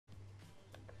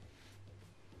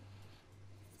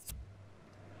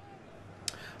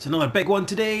It's another big one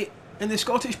today in the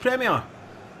Scottish Premier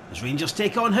as Rangers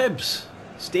take on Hibs.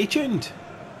 Stay tuned.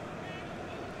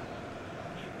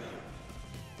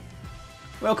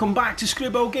 Welcome back to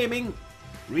Screwball Gaming.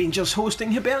 Rangers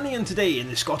hosting Hibernian today in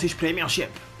the Scottish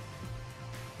Premiership.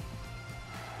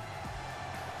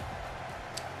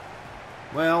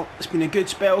 Well, it's been a good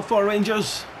spell for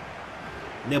Rangers.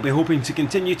 They'll be hoping to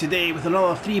continue today with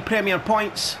another 3 Premier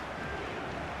points.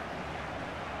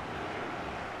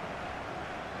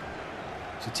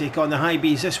 To take on the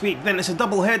Hibees this week. Then it's a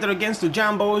double header against the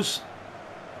Jambos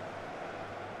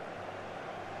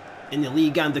in the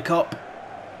league and the cup.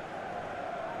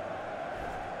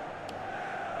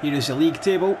 Here is the league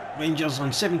table. Rangers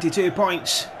on 72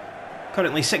 points,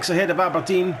 currently 6 ahead of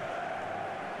Aberdeen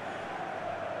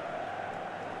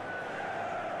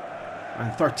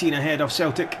and 13 ahead of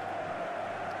Celtic.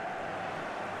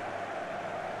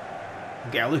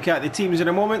 We'll get a look at the teams in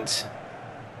a moment.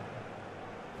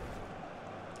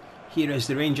 Here is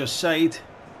the Rangers side.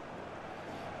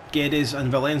 Guedes and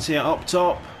Valencia up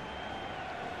top.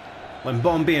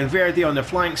 Limbombe and Verdi on the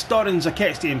flanks. Dorrans,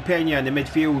 Aketsi and Pena in the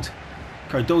midfield.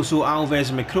 Cardoso, Alves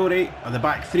and McCrory are the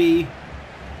back 3.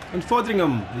 And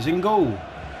Foderingham is in goal.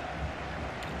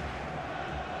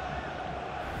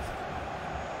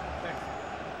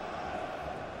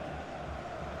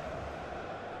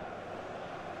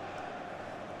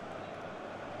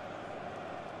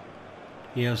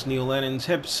 Here's Neil Lennon's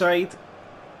Hibs side.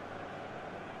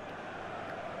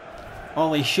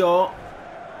 Ollie Shaw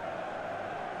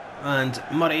and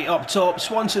Murray up top.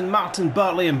 Swanson, Martin,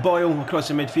 Bartley and Boyle across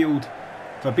the midfield.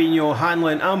 Fabinho,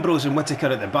 Hanlon, Ambrose and Whittaker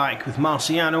at the back with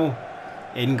Marciano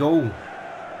in goal.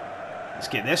 Let's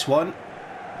get this one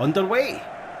underway.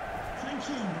 Thank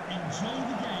you. Enjoy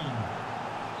the game.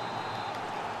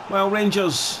 Well,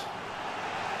 Rangers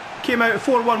came out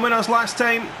 4-1 winners last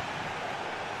time.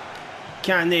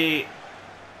 Can they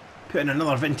put in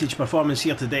another vintage performance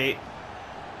here today?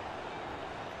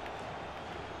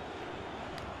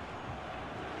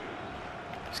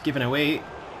 It's given away.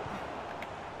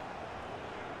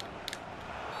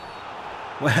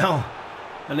 Well,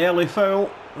 an early foul,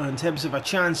 and Hibs have a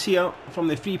chance here from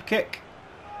the free kick.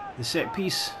 The set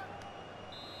piece.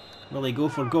 Will they go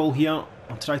for goal here?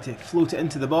 I'll try to float it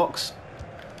into the box.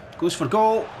 Goes for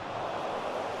goal.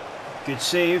 Good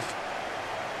save.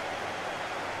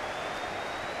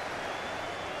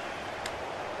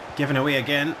 Given away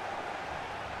again.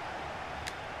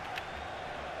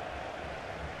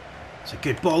 It's a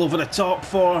good ball over the top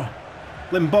for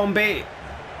Limbombe.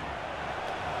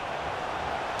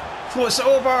 Floats it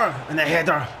over, and the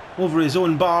header over his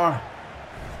own bar.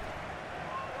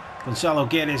 Gonçalo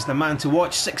Guedes, the man to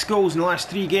watch. 6 goals in the last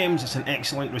 3 games. It's an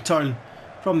excellent return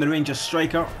from the Rangers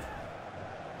striker.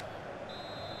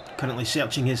 Currently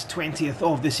searching his 20th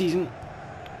of the season.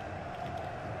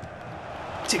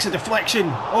 Takes a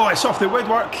deflection. Oh, it's off the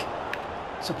woodwork.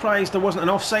 Surprised there wasn't an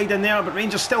offside in there, but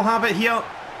Rangers still have it here.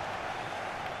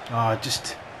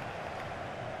 Just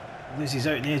loses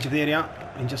out in the edge of the area.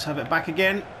 Rangers have it back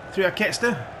again through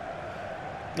Aketsi.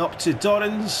 Up to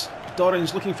Dorrans.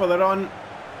 Dorrans looking for the run.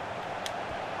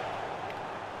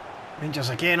 Rangers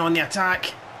again on the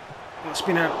attack. It's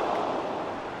been a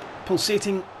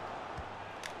pulsating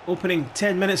opening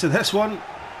 10 minutes of this one.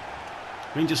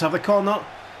 Rangers have the corner.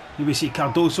 Here we see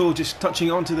Cardoso just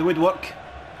touching onto the woodwork.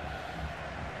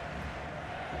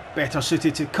 Better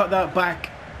suited to cut that back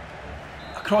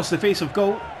across the face of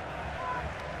goal.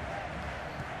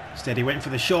 Instead he went for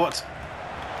the shot.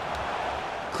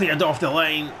 Cleared off the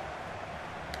line.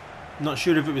 Not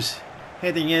sure if it was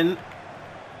heading in.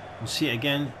 We'll see it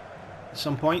again at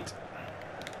some point.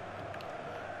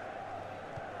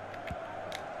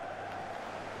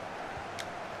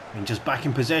 Rangers back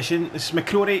in possession. This is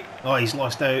McCrory. Oh, he's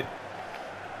lost out.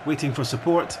 Waiting for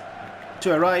support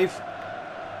to arrive.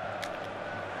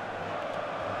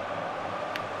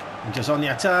 Rangers on the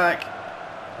attack.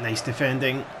 Nice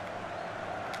defending.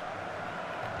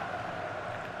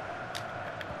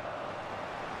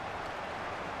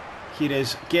 Here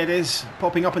is Guedes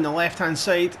popping up on the left hand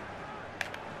side.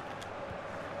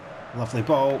 Lovely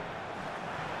ball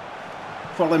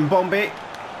for Limbombe.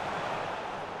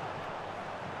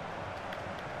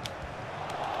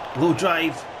 Low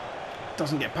drive,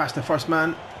 doesn't get past the first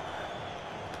man.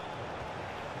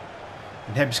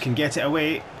 And Hibs can get it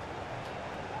away.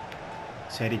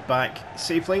 It's headed back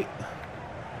safely.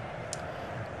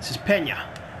 This is Pena.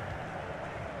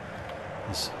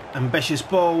 This ambitious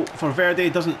ball for Verdi,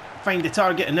 doesn't find the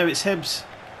target, and now it's Hibs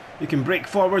who can break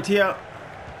forward here.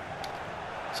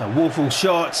 It's a woeful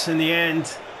shot in the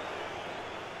end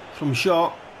from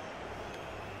Shaw.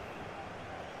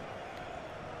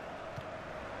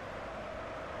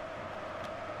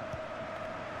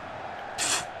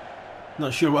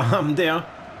 Not sure what happened there.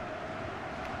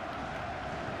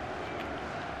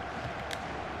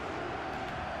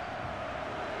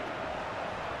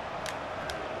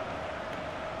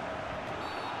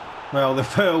 Well, the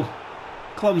foul,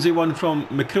 clumsy one from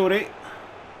McCrory,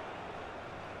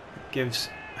 gives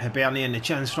Hibernian the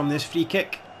chance from this free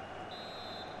kick.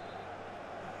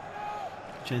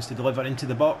 Chance to deliver into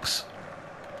the box.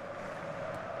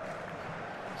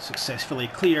 Successfully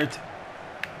cleared.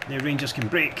 The Rangers can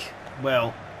break.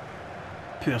 Well,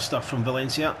 poor stuff from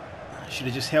Valencia. Should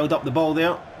have just held up the ball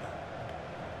there.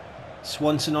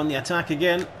 Swanson on the attack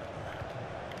again.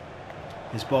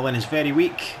 His ball in is very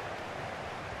weak.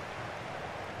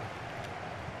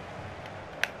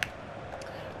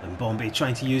 And Bombay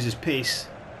trying to use his pace.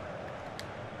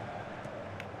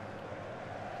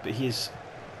 But he's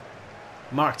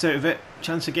marked out of it.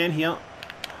 Chance again here.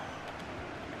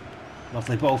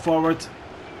 Lovely ball forward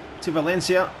to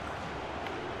Valencia.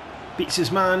 Beats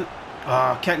his man.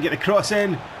 Ah, can't get the cross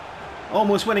in.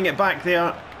 Almost winning it back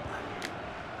there.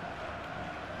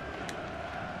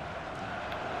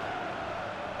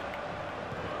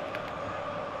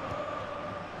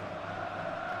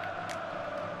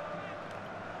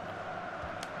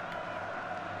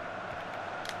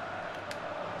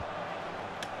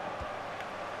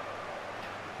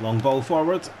 Long ball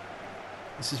forward.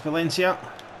 This is Valencia.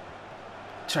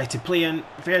 Try to play in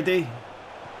Verdi.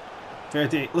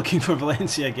 Verdi looking for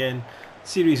Valencia again.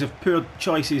 Series of poor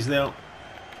choices there.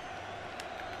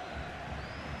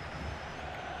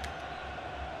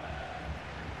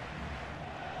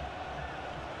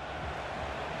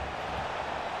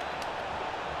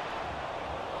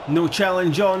 No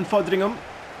challenge on Fodringham.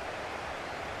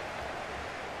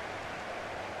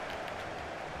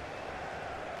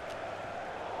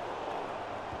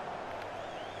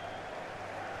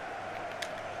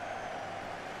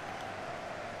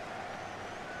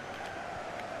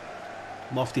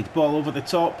 Lofted ball over the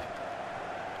top.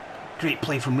 Great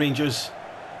play from Rangers.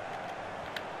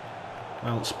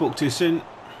 Well, spoke too soon.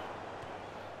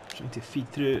 Trying to feed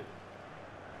through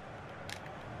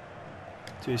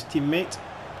to his teammate.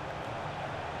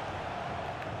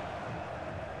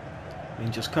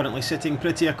 Rangers currently sitting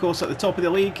pretty, of course, at the top of the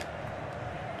league.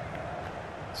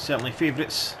 Certainly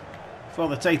favourites for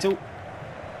the title.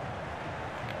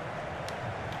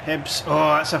 Hibs.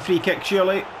 Oh, that's a free kick,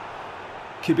 surely.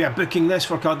 Could be a booking this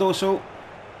for Cardoso.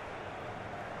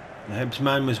 The Hibs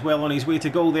man was well on his way to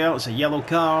goal there. It's a yellow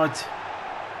card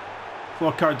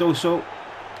for Cardoso.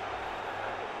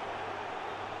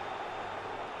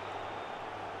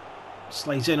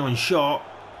 Slides in on shot.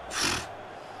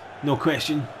 No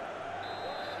question.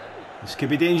 This could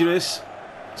be dangerous.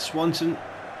 Swanson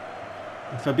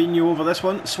and Fabinho over this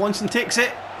one. Swanson takes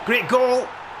it. Great goal.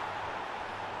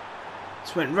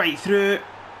 This went right through.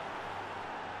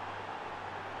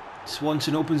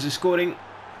 Swanson opens the scoring.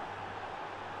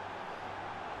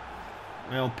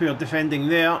 Well, poor defending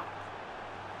there.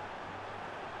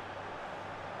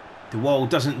 The wall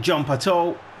doesn't jump at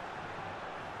all.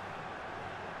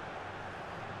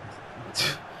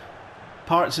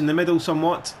 Parts in the middle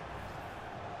somewhat.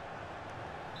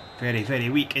 Very, very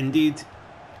weak indeed.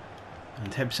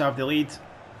 And Hibs have the lead.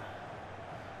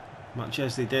 Much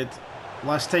as they did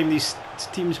last time these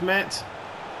teams met.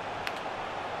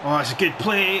 Oh, that's a good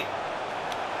play.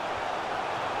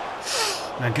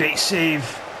 And a great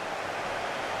save.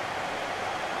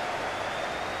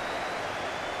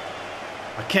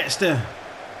 Aketsta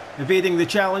evading the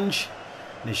challenge.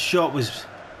 His shot was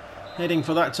heading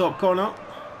for that top corner.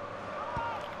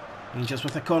 Rangers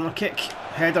with a corner kick.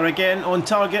 Header again on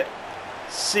target.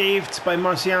 Saved by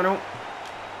Marciano.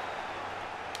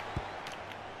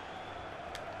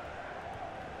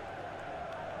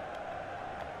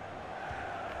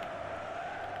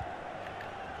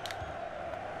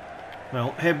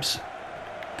 Well, Hibs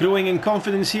growing in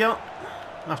confidence here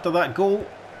after that goal.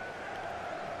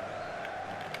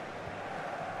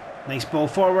 Nice ball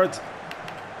forward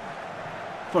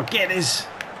for Geddes.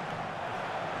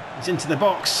 He's into the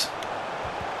box.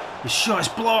 His shot is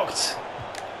blocked.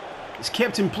 It's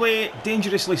kept in play,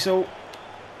 dangerously so.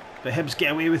 But Hibs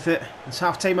get away with it as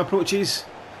half-time approaches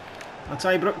at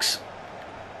Ibrox.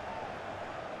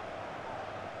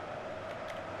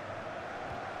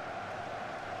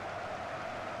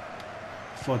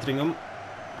 Fodringham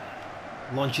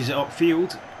launches it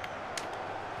upfield.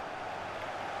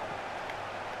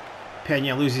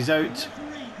 Pena loses out.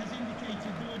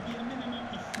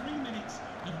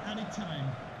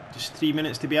 Just 3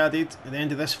 minutes to be added at the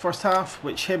end of this first half,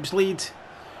 which Hibs lead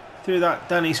through that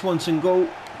Danny Swanson goal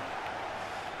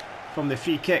from the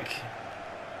free kick.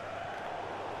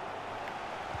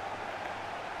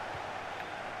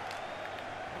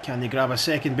 Can they grab a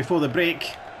second before the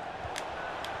break?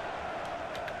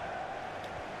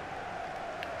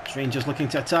 Rangers looking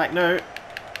to attack now.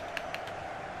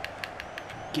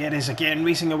 Geddes again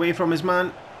racing away from his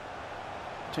man.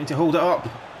 Trying to hold it up.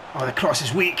 Oh, the cross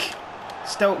is weak.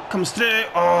 Still comes through.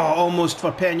 Oh, almost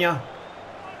for Pena.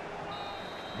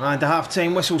 And the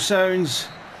half-time whistle sounds.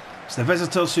 It's the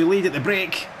visitors who lead at the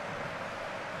break.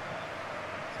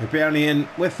 Hibernian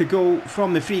with the goal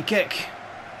from the free kick.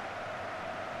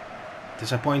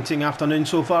 Disappointing afternoon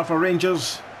so far for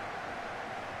Rangers.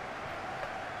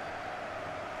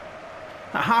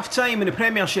 At half-time in the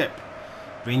Premiership,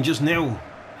 Rangers 0,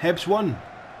 Hibs 1.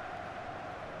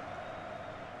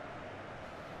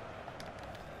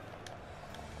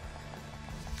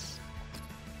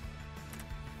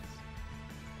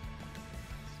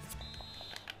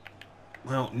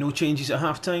 Well, no changes at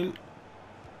half-time.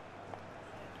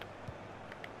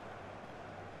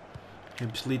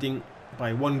 Hibs leading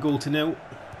by 1-0.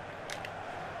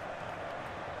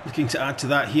 Looking to add to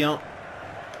that here.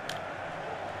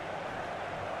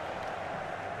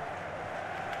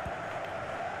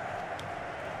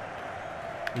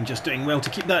 And just doing well to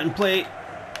keep that in play.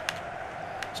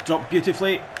 It's dropped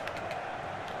beautifully.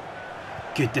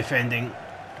 Good defending.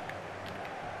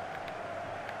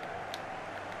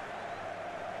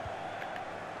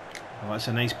 Oh, that's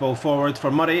a nice ball forward for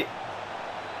Murray.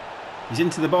 He's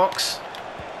into the box.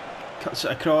 Cuts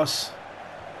it across.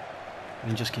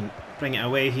 And just can bring it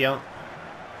away here.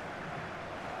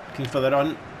 Looking for the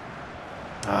run.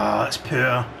 Ah, that's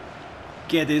poor.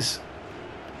 Geddes.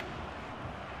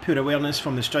 Poor awareness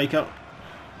from the striker.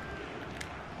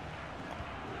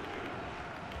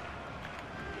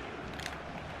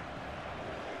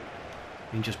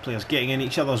 Rangers players getting in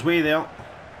each other's way there.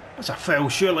 That's a foul,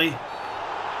 surely.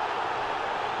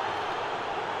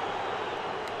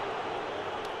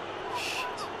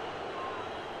 Shit.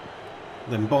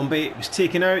 Then Bombay was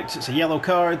taken out. It's a yellow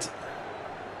card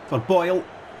for Boyle.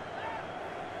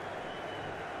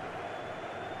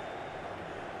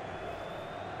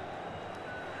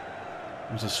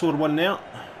 There's a sore one there.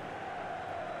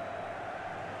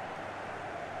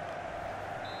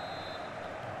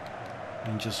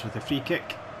 Rangers with a free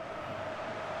kick.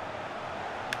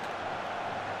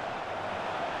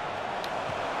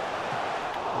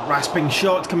 Rasping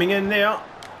shot coming in there.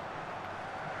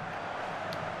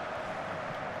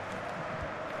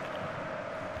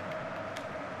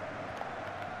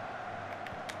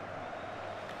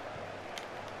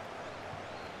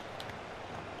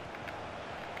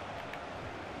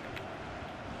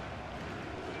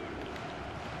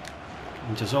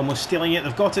 Rangers almost stealing it,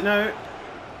 they've got it now.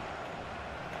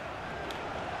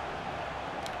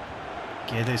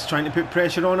 Geddes trying to put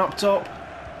pressure on up top.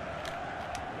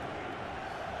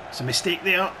 It's a mistake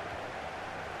there.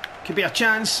 Could be a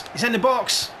chance. He's in the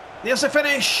box. There's the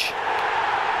finish.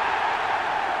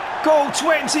 Goal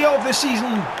 20 of the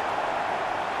season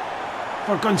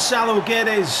for Gonzalo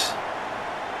Geddes.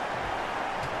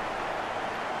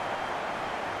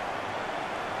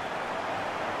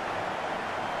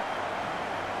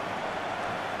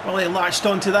 Well, he latched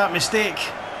onto that mistake.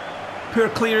 Poor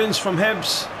clearance from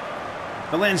Hibs.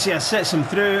 Valencia sets him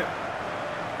through.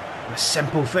 A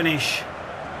simple finish.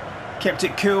 Kept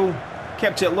it cool,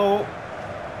 kept it low.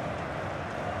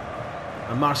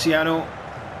 And Marciano,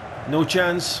 no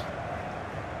chance.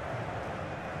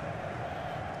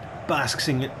 Basks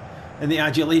in the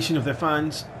adulation of the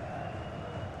fans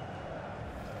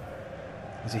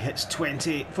as he hits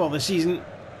 20 for the season.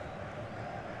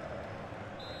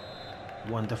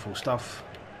 Wonderful stuff.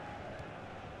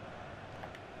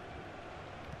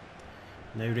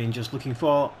 Now Rangers looking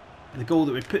for the goal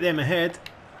that would put them ahead.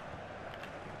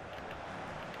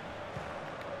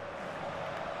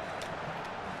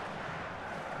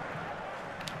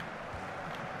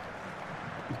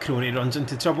 Crony runs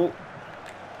into trouble.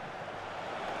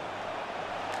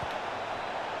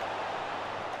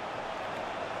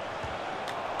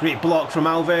 Great block from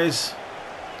Alves.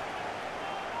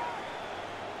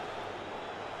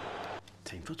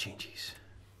 Time for changes.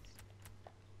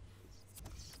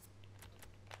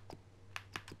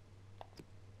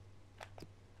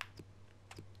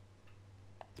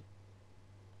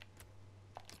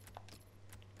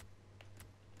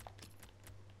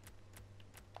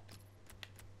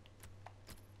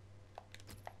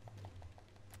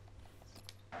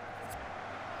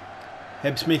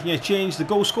 Hibs making a change. The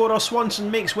goal scorer Swanson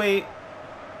makes way.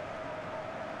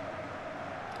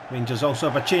 Rangers also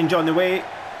have a change on the way.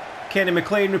 Kenny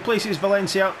McLean replaces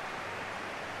Valencia.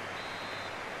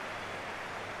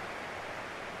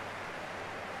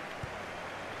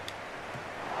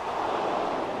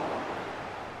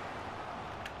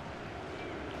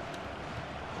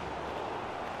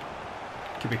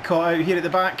 be caught out here at the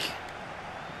back.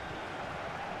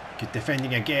 Good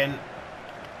defending again.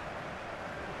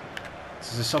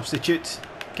 This is a substitute.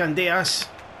 Candeas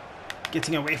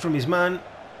getting away from his man.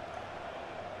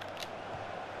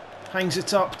 Hangs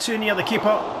it up too near the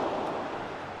keeper.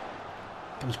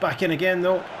 Comes back in again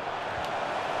though.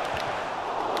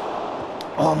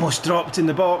 Almost dropped in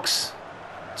the box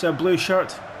to a blue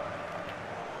shirt.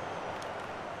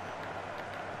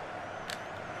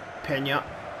 Pena.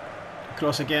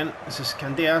 Across again. This is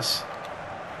Candeas.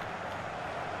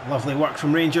 Lovely work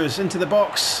from Rangers into the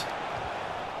box.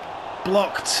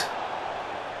 Blocked.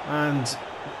 And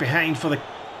behind for the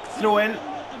throw in.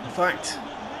 In fact.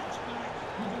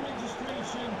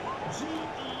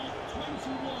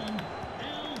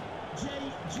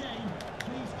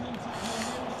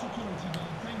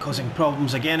 Causing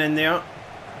problems again in there.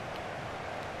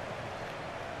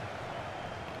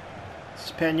 This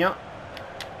is Pena.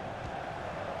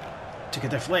 Took a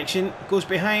deflection, goes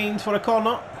behind for a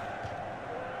corner.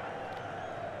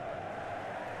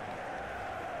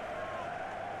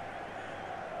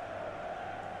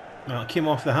 Well, it came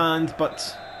off the hand,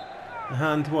 but the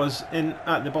hand was in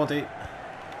at the body.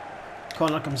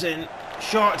 Corner comes in,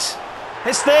 shot,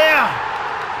 it's there!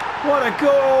 What a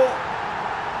goal!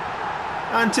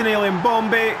 Anthony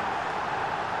Limbombe.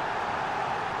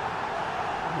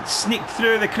 It sneaked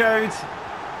through the crowd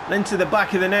and into the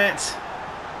back of the net.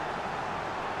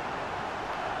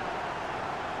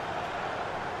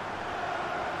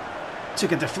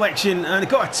 Took a deflection and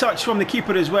got a touch from the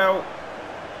keeper as well.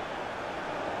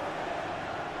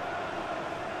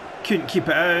 Couldn't keep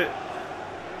it out.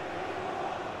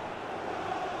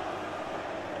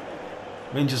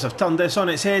 Rangers have turned this on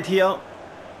its head here.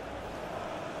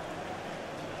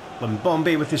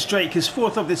 Limbombe with the strike, his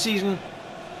 4th of the season.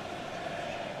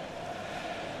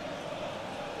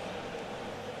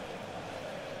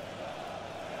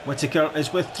 Whittaker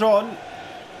is withdrawn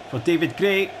for David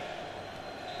Gray.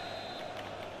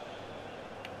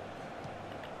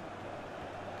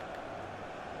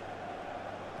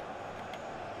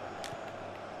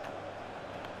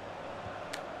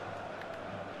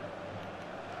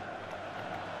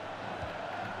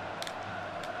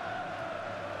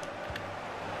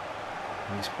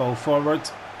 Nice ball forward.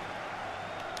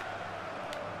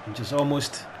 And just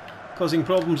almost causing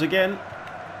problems again.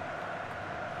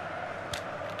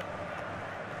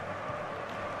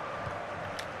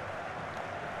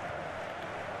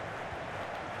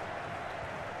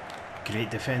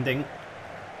 Great defending.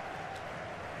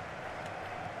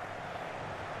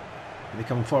 They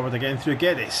come forward again through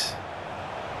Geddes.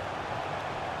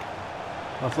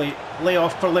 Lovely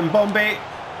layoff for Limbombe.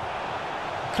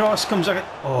 Cross comes out.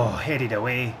 Oh, headed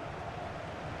away.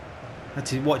 Had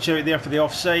to watch out there for the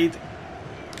offside.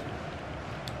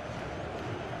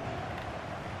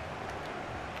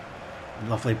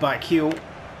 Lovely back heel.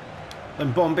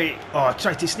 Limbombe. Oh,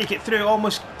 tried to sneak it through.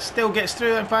 Almost still gets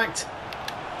through, in fact.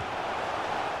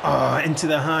 Oh, into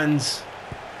the hands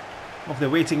of the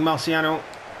waiting Marciano.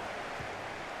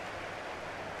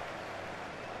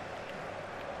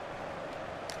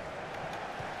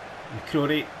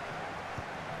 McCrory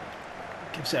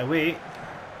gives it away.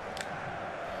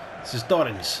 This is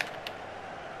Dorrans.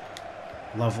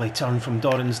 Lovely turn from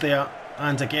Dorrans there.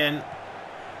 And again.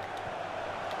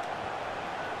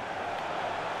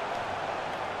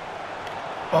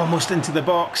 Almost into the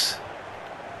box.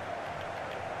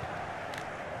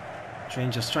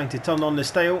 Rangers trying to turn on the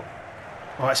style.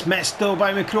 Oh, it's missed though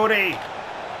by McCrory.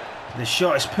 The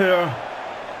shot is poor.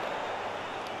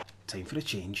 Time for a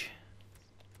change.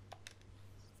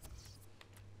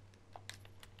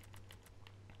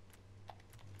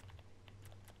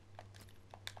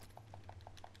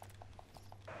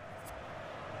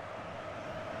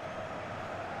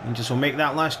 Rangers will make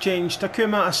that last change.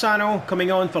 Takuma Asano coming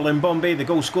on for Limbombe, the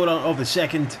goal scorer of the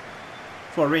second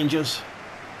for Rangers.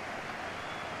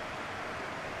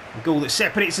 A goal that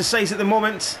separates the sides at the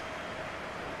moment.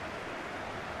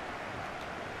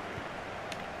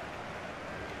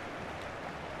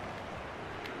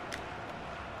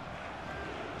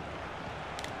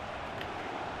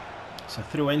 It's a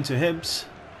throw into Hibs.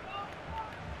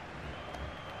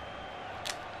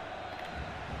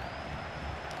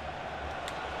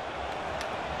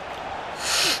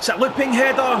 It's a looping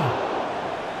header.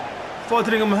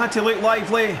 Foderingham had to look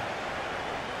lively.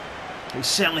 It's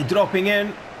certainly dropping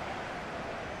in.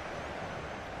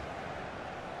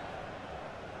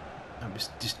 I was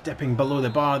just dipping below the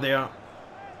bar there.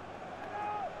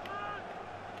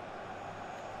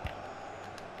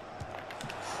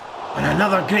 And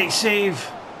another great save.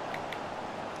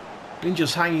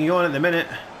 Rangers hanging on at the minute.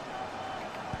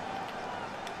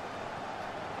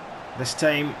 This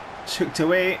time it's hooked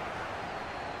away.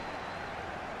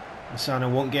 Asano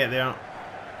won't get there.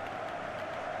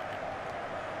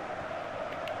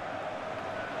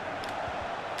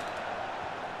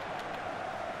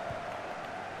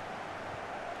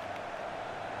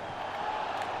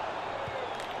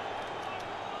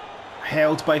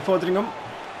 Held by Foderingham.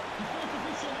 The fourth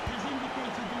official has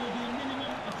indicated there will be a minimum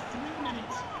of 3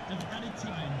 minutes of added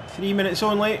time. 3 minutes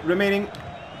only remaining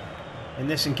in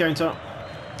this encounter.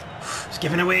 It's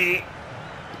given away.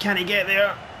 Can he get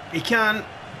there? He can.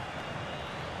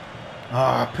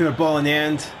 Ah, oh, poor ball in the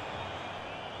end.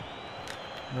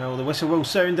 Well, the whistle will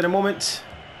sound in a moment.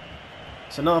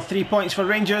 It's another 3 points for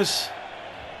Rangers.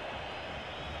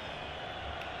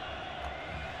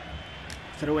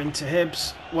 Throw into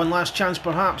Hibs. One last chance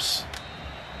perhaps.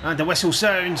 And the whistle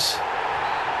sounds.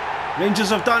 Rangers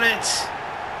have done it.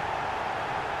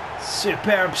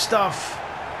 Superb stuff.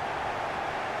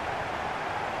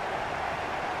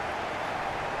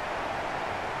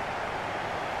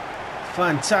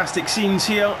 Fantastic scenes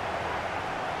here.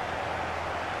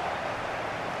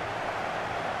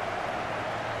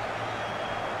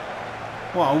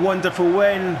 What a wonderful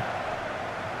win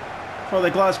for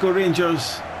the Glasgow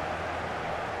Rangers.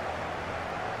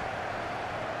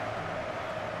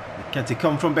 Can't they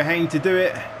come from behind to do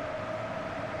it?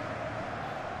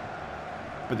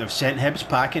 But they've sent Hibs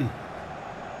packing.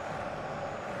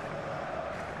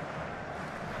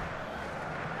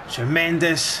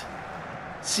 Tremendous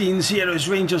scenes here as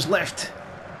Rangers lift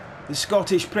the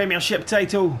Scottish Premiership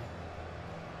title.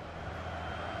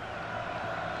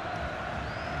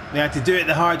 They had to do it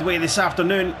the hard way this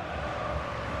afternoon.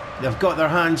 They've got their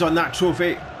hands on that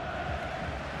trophy.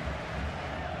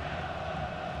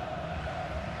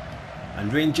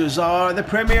 And Rangers are the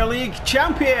Premier League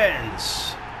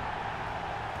champions.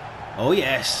 Oh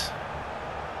yes.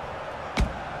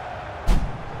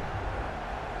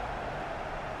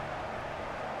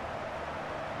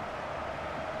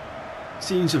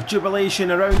 Scenes of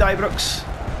jubilation around Ibrox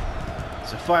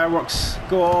as the fireworks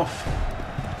go off.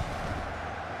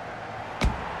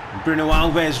 And Bruno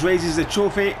Alves raises the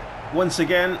trophy once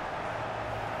again.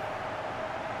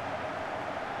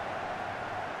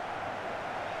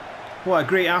 What a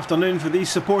great afternoon for these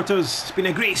supporters. It's been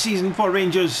a great season for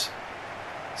Rangers.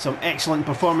 Some excellent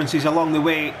performances along the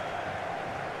way.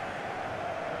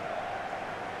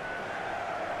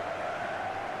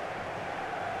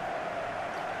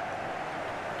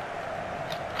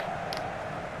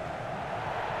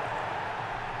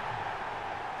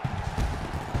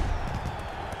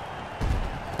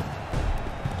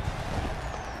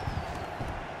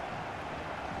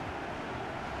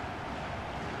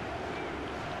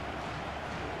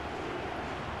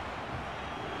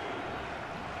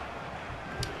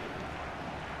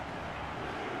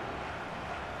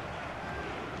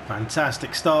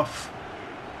 Fantastic stuff.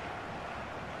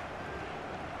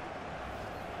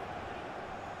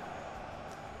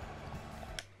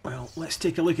 Well, let's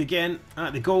take a look again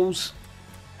at the goals.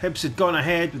 Hibs had gone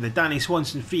ahead with the Danny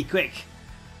Swanson free kick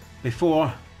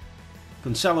before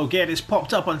Gonçalo Guedes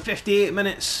popped up on 58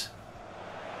 minutes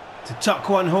to tuck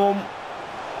one home.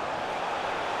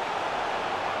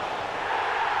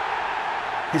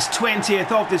 His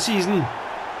 20th of the season,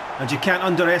 and you can't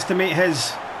underestimate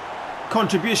his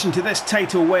contribution to this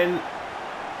title win.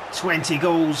 20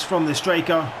 goals from the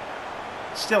striker.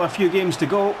 Still a few games to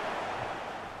go,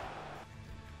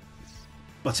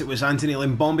 but it was Anthony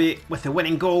Limbombe with the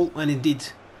winning goal, and indeed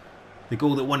the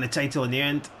goal that won the title in the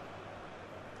end.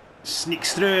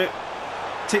 Sneaks through,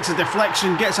 takes a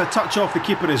deflection, gets a touch off the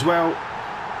keeper as well,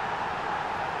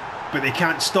 but they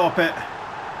can't stop it,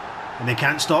 and they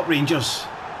can't stop Rangers.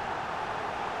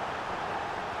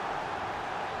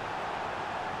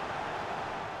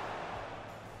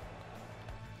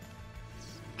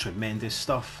 Tremendous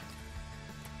stuff.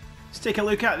 Let's take a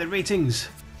look at the ratings.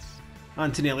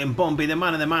 Anthony Limbombe, the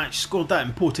man of the match, scored that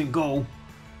important goal.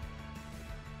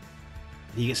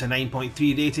 He gets a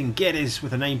 9.3 rating. Guedes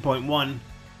with a 9.1.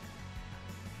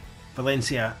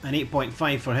 Valencia an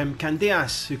 8.5 for him.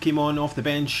 Candeas, who came on off the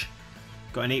bench,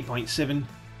 got an 8.7.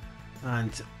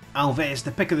 And Alves, the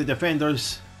pick of the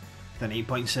defenders, with an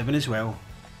 8.7 as well.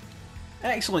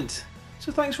 Excellent.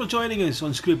 So thanks for joining us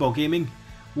on Screwball Gaming.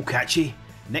 We'll catch you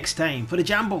next time for the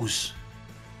Jambos.